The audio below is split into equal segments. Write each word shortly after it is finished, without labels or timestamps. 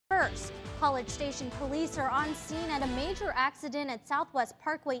First, College Station police are on scene at a major accident at Southwest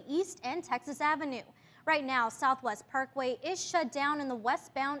Parkway East and Texas Avenue. Right now, Southwest Parkway is shut down in the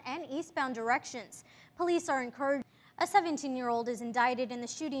westbound and eastbound directions. Police are encouraged. A 17-year-old is indicted in the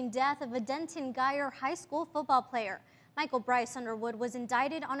shooting death of a Denton Geyer High School football player. Michael Bryce Underwood was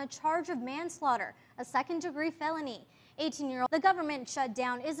indicted on a charge of manslaughter, a second-degree felony. 18-year-old. The government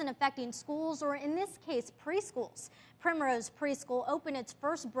shutdown isn't affecting schools, or in this case, preschools. Primrose Preschool opened its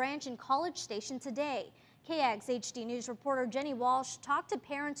first branch in College Station today. KAGS HD News reporter Jenny Walsh talked to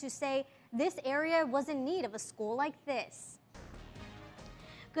parents who say this area was in need of a school like this.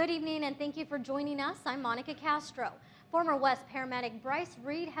 Good evening and thank you for joining us. I'm Monica Castro. Former West paramedic Bryce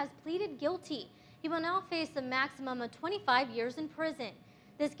Reed has pleaded guilty. He will now face a maximum of 25 years in prison.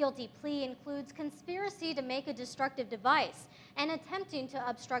 This guilty plea includes conspiracy to make a destructive device and attempting to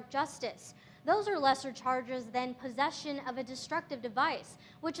obstruct justice. Those are lesser charges than possession of a destructive device,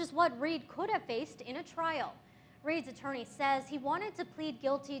 which is what Reed could have faced in a trial. Reed's attorney says he wanted to plead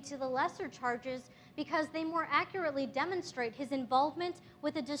guilty to the lesser charges because they more accurately demonstrate his involvement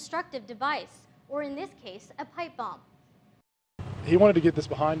with a destructive device, or in this case, a pipe bomb. He wanted to get this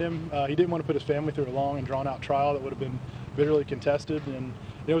behind him. He didn't want to put his family through a long and drawn-out trial that would have been bitterly contested, and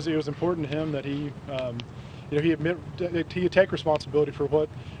it was important to him that he take responsibility for what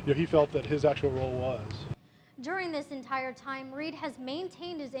he felt that his actual role was. During this entire time, Reed has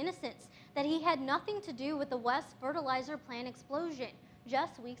maintained his innocence, that he had nothing to do with the West fertilizer plant explosion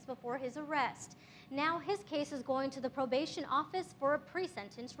just weeks before his arrest. Now his case is going to the probation office for a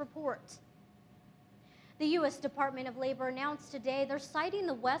pre-sentence report. The U.S. Department of Labor announced today they're citing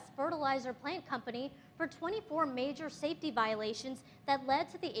the West Fertilizer Plant Company for 24 major safety violations that led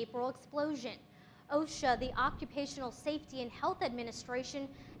to the April explosion. OSHA, the Occupational Safety and Health Administration,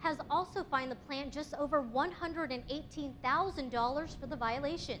 has also fined the plant just over $118,000 for the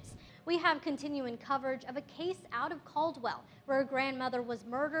violations. We have continuing coverage of a case out of Caldwell where a grandmother was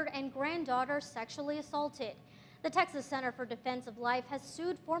murdered and granddaughter sexually assaulted. The Texas Center for Defense of Life has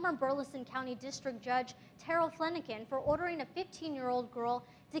sued former Burleson County District Judge Terrell Flanagan for ordering a 15-year-old girl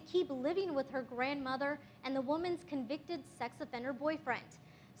to keep living with her grandmother and the woman's convicted sex offender boyfriend.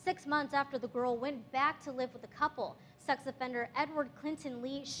 6 months after the girl went back to live with the couple, sex offender Edward Clinton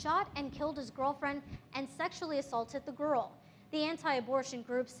Lee shot and killed his girlfriend and sexually assaulted the girl. The anti-abortion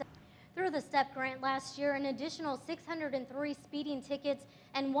group said through the STEP grant last year, an additional 603 speeding tickets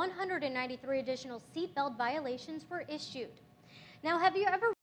and 193 additional seatbelt violations were issued. Now, have you ever